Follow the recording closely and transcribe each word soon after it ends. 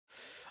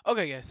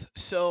Okay, guys.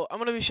 So I'm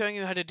gonna be showing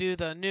you how to do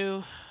the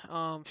new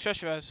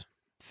stretch res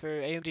for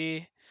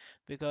AMD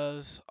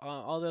because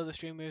all the other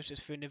streamers is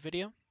for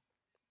NVIDIA.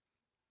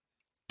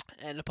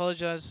 And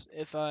apologize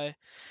if I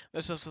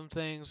mess up some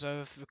things.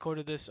 I've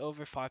recorded this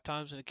over 5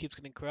 times and it keeps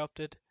getting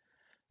corrupted.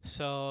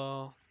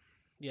 So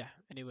yeah.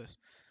 Anyways,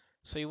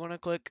 so you want to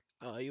click.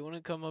 You want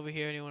to come over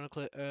here and you want to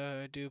click.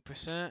 Do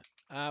percent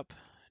app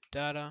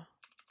data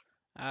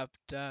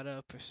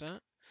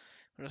percent.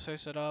 When I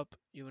search that up,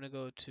 you want to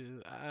go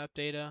to app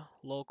data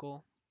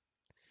local.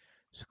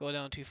 Scroll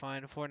down to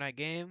find Fortnite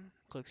game,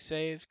 click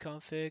Save,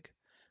 Config,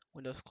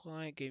 Windows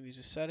Client, Game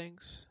User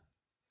Settings,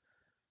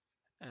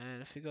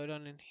 and if you go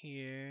down in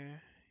here,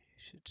 you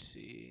should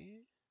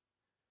see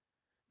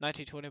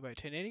 1920 by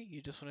 1080.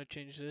 You just want to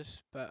change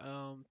this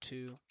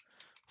to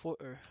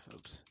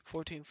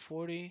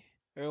 1440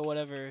 or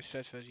whatever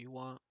stretch size you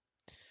want,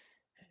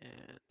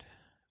 and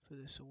for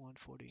this a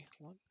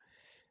 141.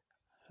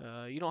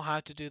 You don't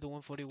have to do the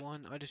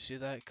 141. I just do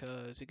that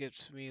because it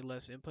gives me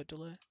less input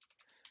delay.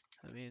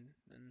 I mean,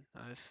 and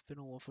I've been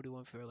on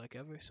 141 for like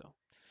ever, so.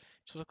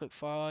 So want to click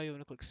File, you want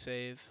to click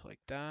Save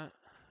like that.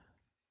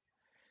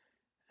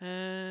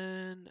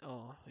 And,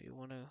 oh, you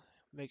want to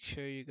make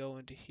sure you go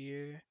into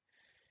here,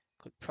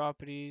 click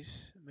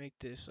Properties, make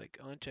this like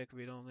uncheck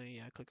read only,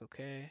 yeah, click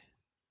OK.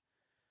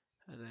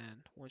 And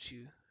then once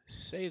you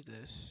save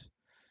this,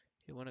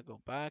 you want to go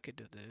back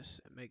into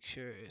this and make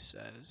sure it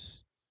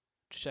says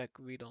check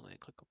read only,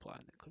 click Apply,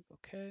 and then click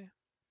OK.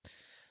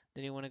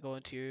 Then you want to go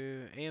into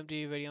your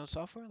AMD Radeon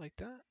software like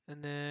that,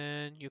 and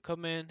then you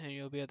come in and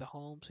you'll be at the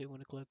home, so you want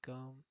to click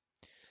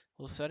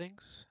little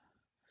settings.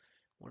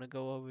 Want to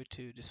go over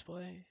to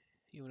display,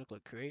 you want to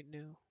click create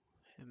new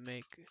and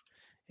make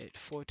it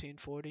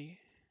 1440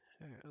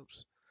 or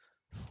oops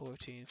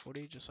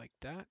 1440 just like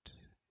that,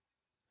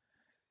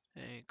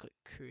 and click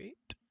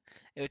create.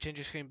 It will change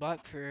your screen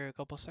black for a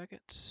couple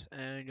seconds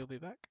and you'll be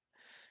back.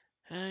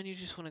 And you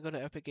just want to go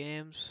to Epic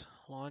Games,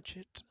 launch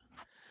it.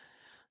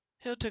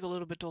 It'll take a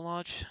little bit to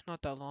launch,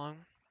 not that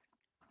long.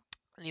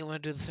 And you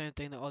want to do the same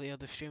thing that all the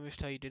other streamers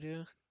tell you to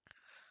do,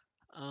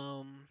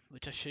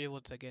 which I'll show you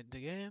once I get into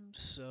games.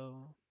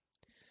 So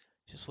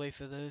just wait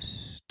for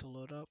this to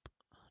load up.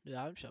 The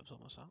item shop's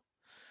almost out.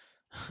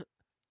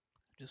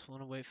 Just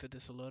want to wait for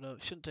this to load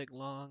up. Shouldn't take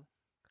long,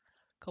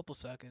 couple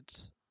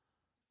seconds.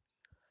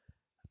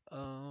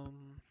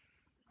 Um,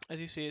 as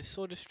you see, it's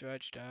sort of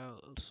stretched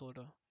out, sort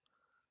of.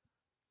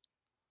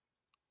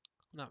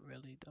 Not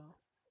really though,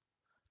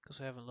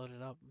 because I haven't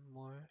loaded up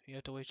more. You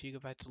have to wait till you go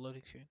back to the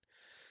loading screen,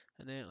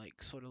 and then it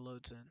like sort of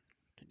loads in,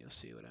 and you'll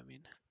see what I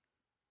mean.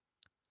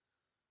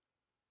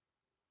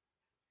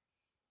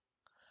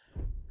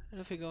 And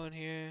if we go in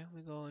here,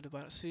 we go into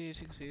about C, as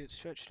you can see, it's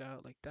stretched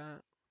out like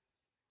that.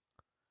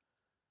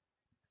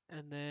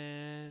 And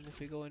then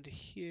if we go into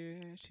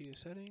here to your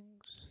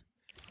settings,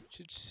 you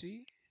should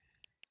see.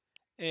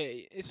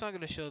 It's not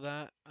gonna show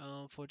that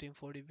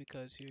 1440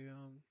 because you're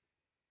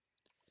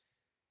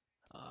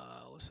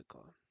what's it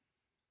called?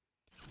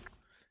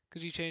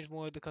 Because you change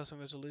more of the custom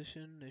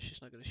resolution, it's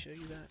just not going to show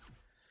you that.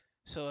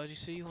 So as you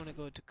see, you want to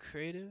go to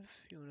creative,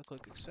 you want to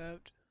click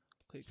accept,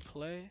 click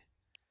play,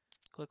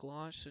 click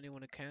launch, then you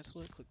want to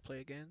cancel it, click play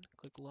again,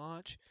 click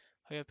launch,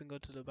 hurry up and go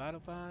to the battle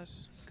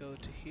pass, go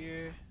to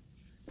here,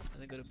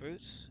 and then go to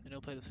Brutes, and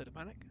it'll play the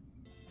cinematic.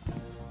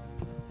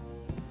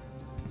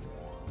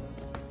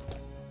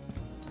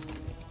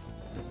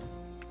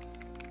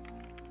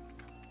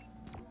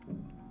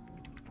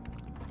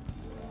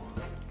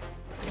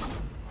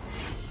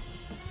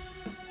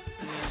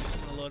 And then it's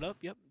going to load up,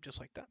 yep,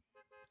 just like that.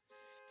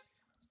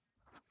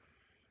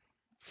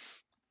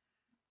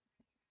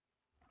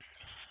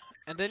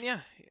 And then yeah,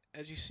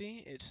 as you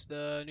see, it's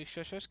the new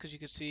stretch rest because you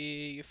can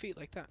see your feet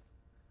like that.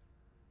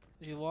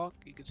 As you walk,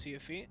 you can see your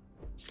feet,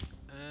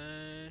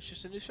 and it's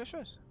just a new stretch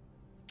rest.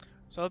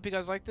 So I hope you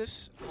guys like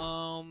this.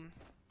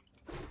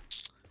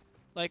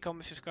 Like,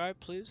 comment, subscribe,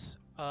 please.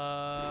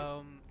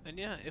 And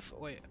yeah,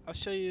 I'll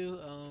show you.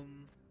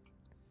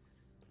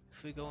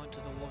 If we go into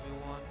the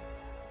 1v1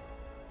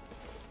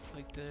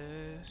 like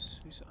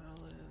this, these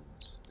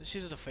islands. This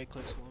is a fake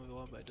clicks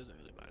 1v1, but it doesn't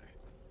really matter.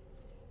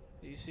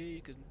 You see, you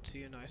can see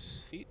your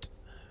nice feet.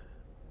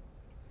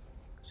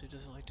 So it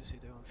doesn't like to see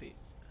their own feet.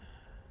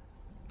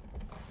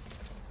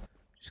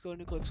 Just go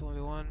to clicks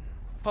 1v1.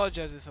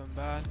 Apologize if I'm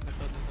bad. My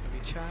phone is gonna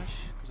be trash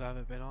because I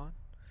haven't been on.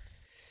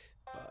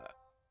 But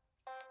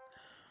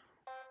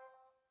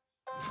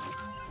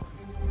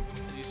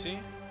as you see,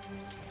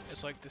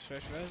 it's like this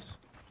fresh res.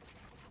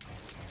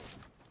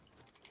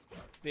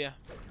 But yeah.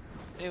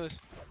 Anyways,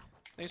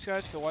 thanks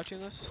guys for watching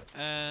this,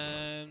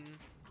 and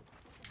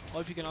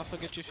hope you can also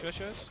get your stretch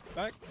res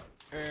back,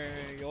 or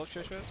your old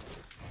stretch res.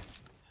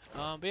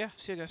 But yeah,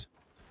 see you guys.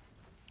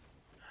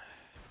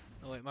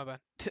 Oh wait, my bad.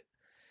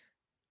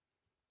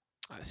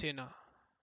 Alright, see you now.